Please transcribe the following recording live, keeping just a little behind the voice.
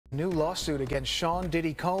New lawsuit against Sean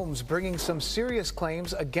Diddy Combs, bringing some serious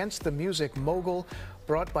claims against the music mogul,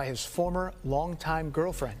 brought by his former longtime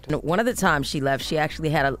girlfriend. One of the times she left, she actually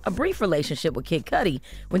had a brief relationship with Kid Cudi.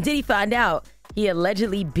 When Diddy found out, he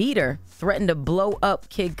allegedly beat her, threatened to blow up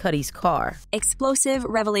Kid Cudi's car. Explosive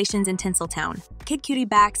revelations in Tinseltown. Kid Cudi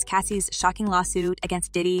backs Cassie's shocking lawsuit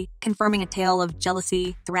against Diddy, confirming a tale of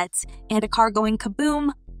jealousy, threats, and a car going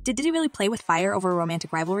kaboom. Did Diddy really play with fire over a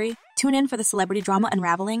romantic rivalry? Tune in for the celebrity drama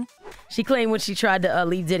Unraveling. She claimed when she tried to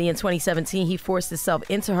leave Diddy in 2017, he forced himself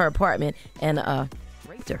into her apartment and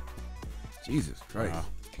raped her. Jesus Christ. Wow.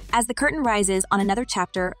 As the curtain rises on another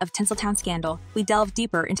chapter of Tinseltown scandal, we delve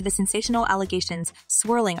deeper into the sensational allegations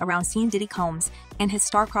swirling around Sean Diddy Combs and his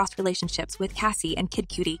star-crossed relationships with Cassie and Kid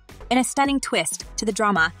Cudi. In a stunning twist to the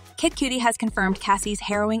drama, Kid Cudi has confirmed Cassie's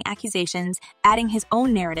harrowing accusations, adding his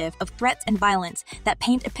own narrative of threats and violence that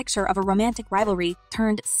paint a picture of a romantic rivalry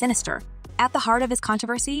turned sinister. At the heart of his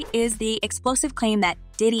controversy is the explosive claim that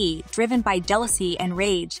Diddy, driven by jealousy and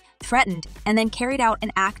rage, threatened and then carried out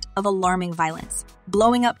an act of alarming violence,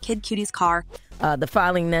 blowing up Kid Cudi's car. The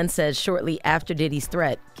filing then says shortly after Diddy's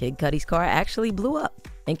threat, Kid Cudi's car actually blew up,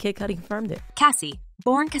 and Kid Cudi confirmed it. Cassie,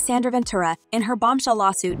 born Cassandra Ventura, in her bombshell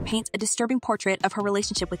lawsuit paints a disturbing portrait of her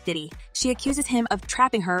relationship with Diddy. She accuses him of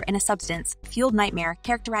trapping her in a substance-fueled nightmare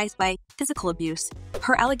characterized by physical abuse.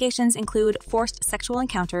 Her allegations include forced sexual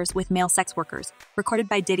encounters with male sex workers, recorded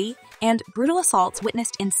by Diddy, and brutal assaults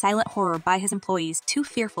witnessed in silent horror by his employees too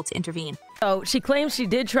fearful to intervene. So she claims she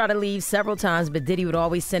did try to leave several times, but Diddy would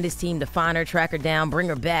always send his team to find her, track her down, bring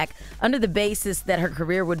her back, under the basis that her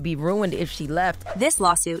career would be ruined if she left. This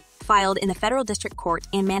lawsuit, filed in the federal district court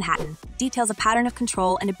in Manhattan, details a pattern of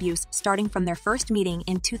control and abuse starting from their first meeting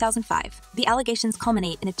in 2005. The allegations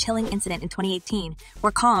culminate in a chilling incident in 2018,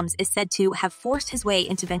 where Combs is said to have forced his way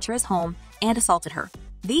into Ventura's home and assaulted her.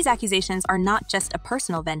 These accusations are not just a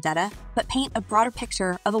personal vendetta, but paint a broader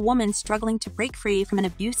picture of a woman struggling to break free from an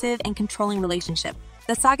abusive and controlling relationship.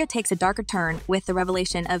 The saga takes a darker turn with the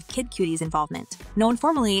revelation of Kid Cudi's involvement. Known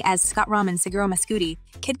formally as Scott Ramen Seguro Mascudi,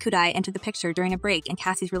 Kid Cudi entered the picture during a break in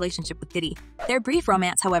Cassie's relationship with Diddy. Their brief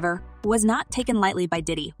romance, however, was not taken lightly by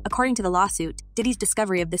Diddy. According to the lawsuit, Diddy's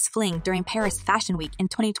discovery of this fling during Paris Fashion Week in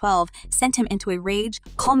 2012 sent him into a rage,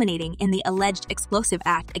 culminating in the alleged explosive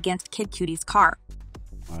act against Kid Cudi's car.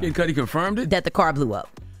 Kid Cudi confirmed it? That the car blew up.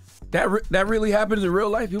 That really happens in real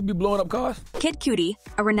life? He'll be blowing up cars? Kid Cudi,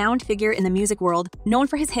 a renowned figure in the music world, known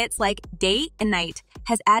for his hits like Day and Night,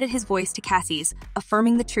 has added his voice to Cassie's,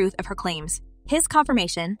 affirming the truth of her claims. His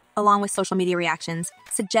confirmation, along with social media reactions,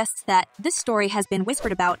 suggests that this story has been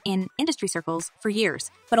whispered about in industry circles for years,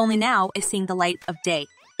 but only now is seeing the light of day.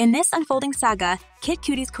 In this unfolding saga, Kid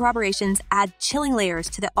Cudi's corroborations add chilling layers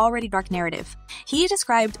to the already dark narrative. He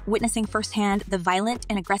described witnessing firsthand the violent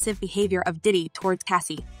and aggressive behavior of Diddy towards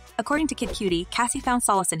Cassie. According to Kid Cudi, Cassie found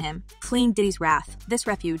solace in him, fleeing Diddy's wrath. This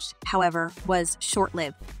refuge, however, was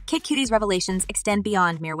short-lived. Kid Cudi's revelations extend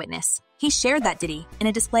beyond mere witness. He shared that Diddy, in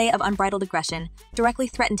a display of unbridled aggression, directly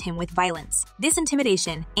threatened him with violence. This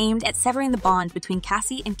intimidation, aimed at severing the bond between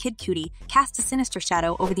Cassie and Kid Cudi, cast a sinister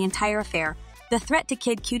shadow over the entire affair. The threat to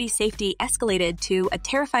Kid Cudi's safety escalated to a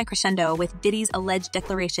terrifying crescendo with Diddy's alleged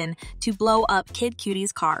declaration to blow up Kid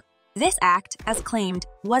Cudi's car. This act, as claimed,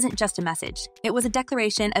 wasn't just a message. It was a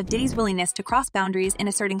declaration of Diddy's willingness to cross boundaries in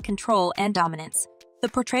asserting control and dominance. The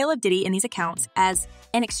portrayal of Diddy in these accounts as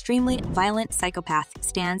an extremely violent psychopath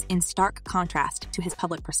stands in stark contrast to his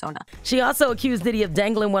public persona. She also accused Diddy of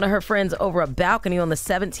dangling one of her friends over a balcony on the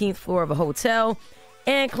 17th floor of a hotel,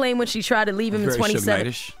 and claimed when she tried to leave him in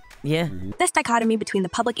 2017. Yeah. This dichotomy between the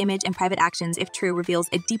public image and private actions, if true, reveals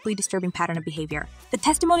a deeply disturbing pattern of behavior. The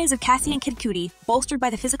testimonies of Cassie and Kid Cudi, bolstered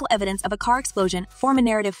by the physical evidence of a car explosion, form a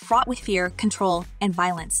narrative fraught with fear, control, and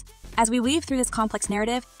violence. As we weave through this complex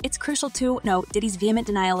narrative, it's crucial to note Diddy's vehement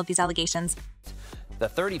denial of these allegations. The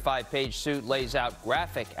 35-page suit lays out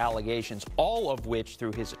graphic allegations, all of which,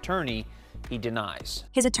 through his attorney, he denies.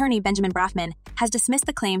 His attorney, Benjamin Brafman, has dismissed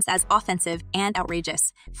the claims as offensive and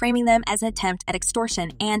outrageous, framing them as an attempt at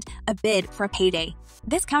extortion and a bid for a payday.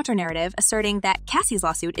 This counter-narrative, asserting that Cassie's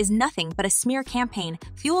lawsuit is nothing but a smear campaign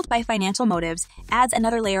fueled by financial motives, adds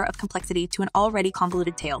another layer of complexity to an already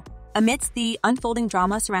convoluted tale. Amidst the unfolding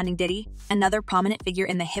drama surrounding Diddy, another prominent figure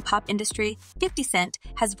in the hip-hop industry, 50 Cent,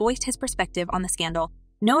 has voiced his perspective on the scandal.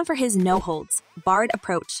 Known for his no-holds, barred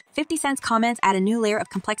approach, 50 Cent's comments add a new layer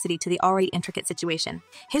of complexity to the already intricate situation.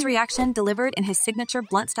 His reaction, delivered in his signature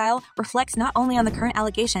blunt style, reflects not only on the current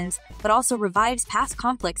allegations, but also revives past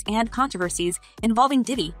conflicts and controversies involving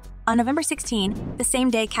Diddy. On November 16, the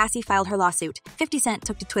same day Cassie filed her lawsuit, 50 Cent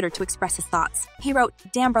took to Twitter to express his thoughts. He wrote,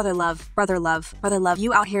 "Damn brother love,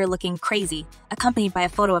 you out here looking crazy," accompanied by a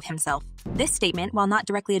photo of himself. This statement, while not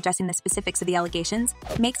directly addressing the specifics of the allegations,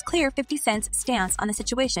 makes clear 50 Cent's stance on the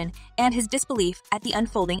situation and his disbelief at the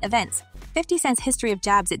unfolding events. 50 Cent's history of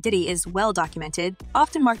jabs at Diddy is well documented,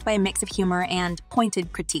 often marked by a mix of humor and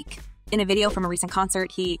pointed critique. In a video from a recent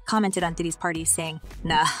concert, he commented on Diddy's party saying,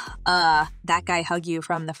 "Nah, that guy hugged you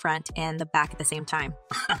from the front and the back at the same time.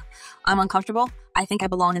 I'm uncomfortable. I think I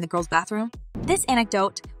belong in the girls' bathroom." This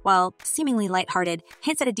anecdote, while seemingly lighthearted,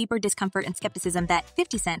 hints at a deeper discomfort and skepticism that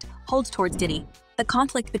 50 Cent holds towards Diddy. The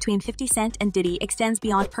conflict between 50 Cent and Diddy extends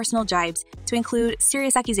beyond personal jibes to include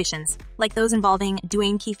serious accusations, like those involving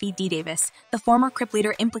Dwayne "Keefe" D. Davis, the former Crip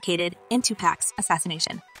leader implicated in Tupac's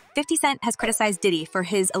assassination. 50 Cent has criticized Diddy for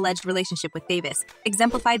his alleged relationship with Davis,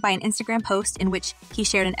 exemplified by an Instagram post in which he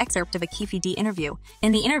shared an excerpt of a Keefe D interview.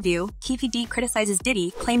 In the interview, Keefe D criticizes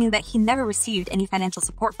Diddy, claiming that he never received any financial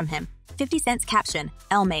support from him. 50 Cent's caption,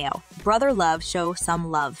 LMAO, "Brother love, show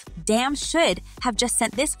some love. Damn should have just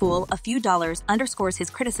sent this fool a few dollars," underscores his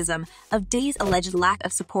criticism of Diddy's alleged lack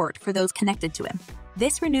of support for those connected to him.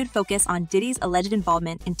 This renewed focus on Diddy's alleged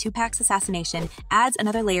involvement in Tupac's assassination adds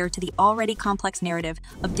another layer to the already complex narrative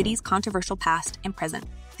of Diddy's controversial past and present.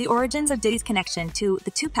 The origins of Diddy's connection to the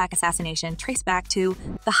Tupac assassination trace back to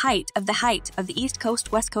the height of the East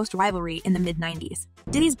Coast-West Coast rivalry in the mid-90s.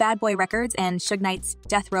 Diddy's Bad Boy Records and Suge Knight's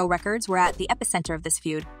Death Row Records were at the epicenter of this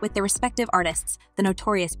feud, with their respective artists, the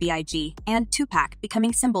notorious B.I.G. and Tupac,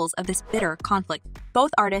 becoming symbols of this bitter conflict.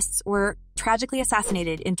 Both artists were tragically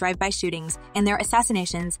assassinated in drive-by shootings, and their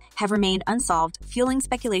assassinations have remained unsolved, fueling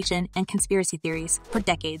speculation and conspiracy theories for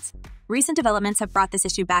decades. Recent developments have brought this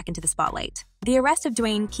issue back into the spotlight. The arrest of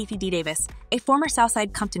Dwayne "Keefe D. Davis, a former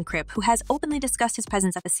Southside Compton Crip who has openly discussed his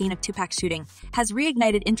presence at the scene of Tupac's shooting, has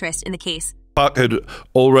reignited interest in the case. Tupac had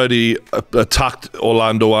already attacked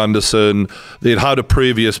Orlando Anderson. They'd had a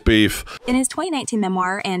previous beef. In his 2019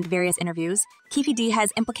 memoir and various interviews, Keefe D has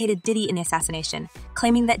implicated Diddy in the assassination,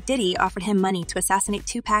 claiming that Diddy offered him money to assassinate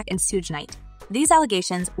Tupac and Suge Knight. These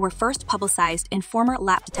allegations were first publicized in former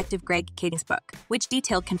lap detective Greg Kading's book, which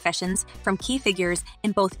detailed confessions from key figures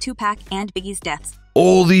in both Tupac and Biggie's deaths.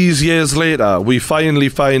 All these years later, we finally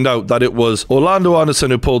find out that it was Orlando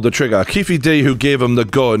Anderson who pulled the trigger, Keefe D who gave him the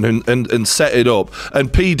gun and set it up,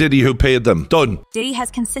 and P. Diddy who paid them. Done. Diddy has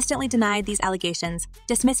consistently denied these allegations,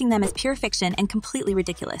 dismissing them as pure fiction and completely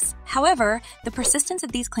ridiculous. However, the persistence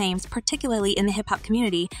of these claims, particularly in the hip-hop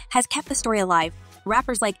community, has kept the story alive.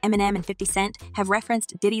 Rappers like Eminem and 50 Cent have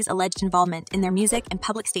referenced Diddy's alleged involvement in their music and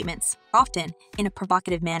public statements, often in a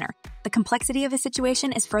provocative manner. The complexity of the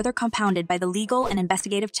situation is further compounded by the legal and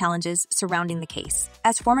investigative challenges surrounding the case.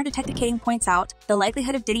 As former Detective Kading points out, the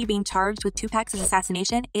likelihood of Diddy being charged with Tupac's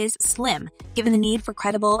assassination is slim, given the need for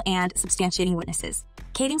credible and substantiating witnesses.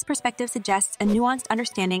 Kading's perspective suggests a nuanced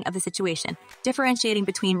understanding of the situation, differentiating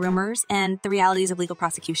between rumors and the realities of legal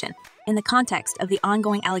prosecution. In the context of the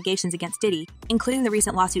ongoing allegations against Diddy, including the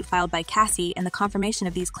recent lawsuit filed by Cassie and the confirmation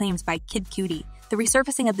of these claims by Kid Cudi, the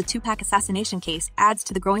resurfacing of the Tupac assassination case adds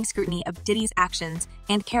to the growing scrutiny of Diddy's actions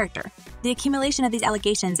and character. The accumulation of these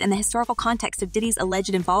allegations and the historical context of Diddy's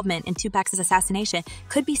alleged involvement in Tupac's assassination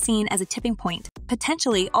could be seen as a tipping point,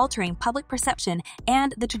 potentially altering public perception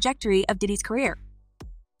and the trajectory of Diddy's career.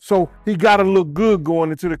 So he gotta look good going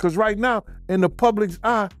into it, because right now, in the public's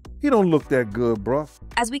eye, he don't look that good, bro.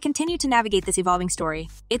 As we continue to navigate this evolving story,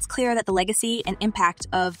 it's clear that the legacy and impact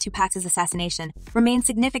of Tupac's assassination remain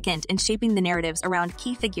significant in shaping the narratives around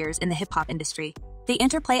key figures in the hip-hop industry. The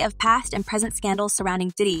interplay of past and present scandals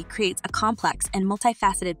surrounding Diddy creates a complex and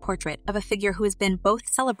multifaceted portrait of a figure who has been both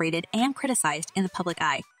celebrated and criticized in the public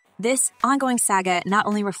eye. This ongoing saga not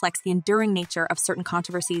only reflects the enduring nature of certain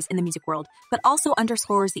controversies in the music world, but also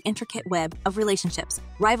underscores the intricate web of relationships,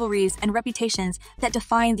 rivalries, and reputations that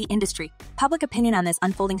define the industry. Public opinion on this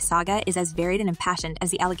unfolding saga is as varied and impassioned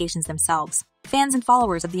as the allegations themselves. Fans and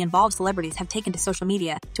followers of the involved celebrities have taken to social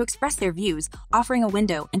media to express their views, offering a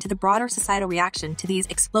window into the broader societal reaction to these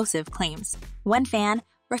explosive claims. One fan,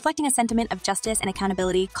 reflecting a sentiment of justice and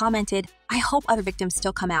accountability, commented, "I hope other victims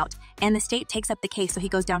still come out, and the state takes up the case so he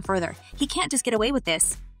goes down further. He can't just get away with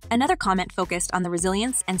this." Another comment focused on the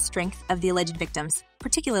resilience and strength of the alleged victims,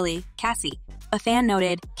 particularly Cassie. A fan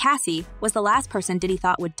noted, "Cassie was the last person Diddy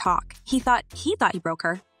thought would talk. He thought he broke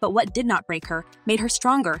her, but what did not break her made her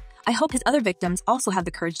stronger. I hope his other victims also have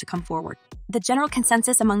the courage to come forward." The general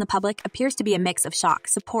consensus among the public appears to be a mix of shock,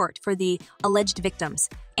 support for the alleged victims,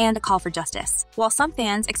 and a call for justice. While some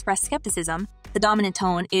fans express skepticism, the dominant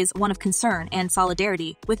tone is one of concern and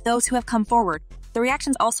solidarity with those who have come forward. The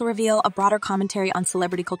reactions also reveal a broader commentary on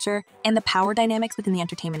celebrity culture and the power dynamics within the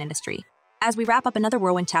entertainment industry. As we wrap up another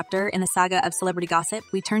whirlwind chapter in the saga of celebrity gossip,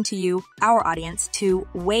 we turn to you, our audience, to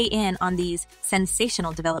weigh in on these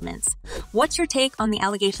sensational developments. What's your take on the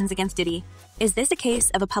allegations against Diddy? Is this a case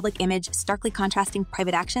of a public image starkly contrasting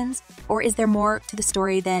private actions? Or is there more to the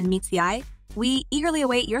story than meets the eye? We eagerly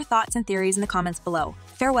await your thoughts and theories in the comments below.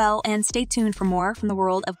 Farewell, and stay tuned for more from the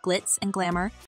world of glitz and glamour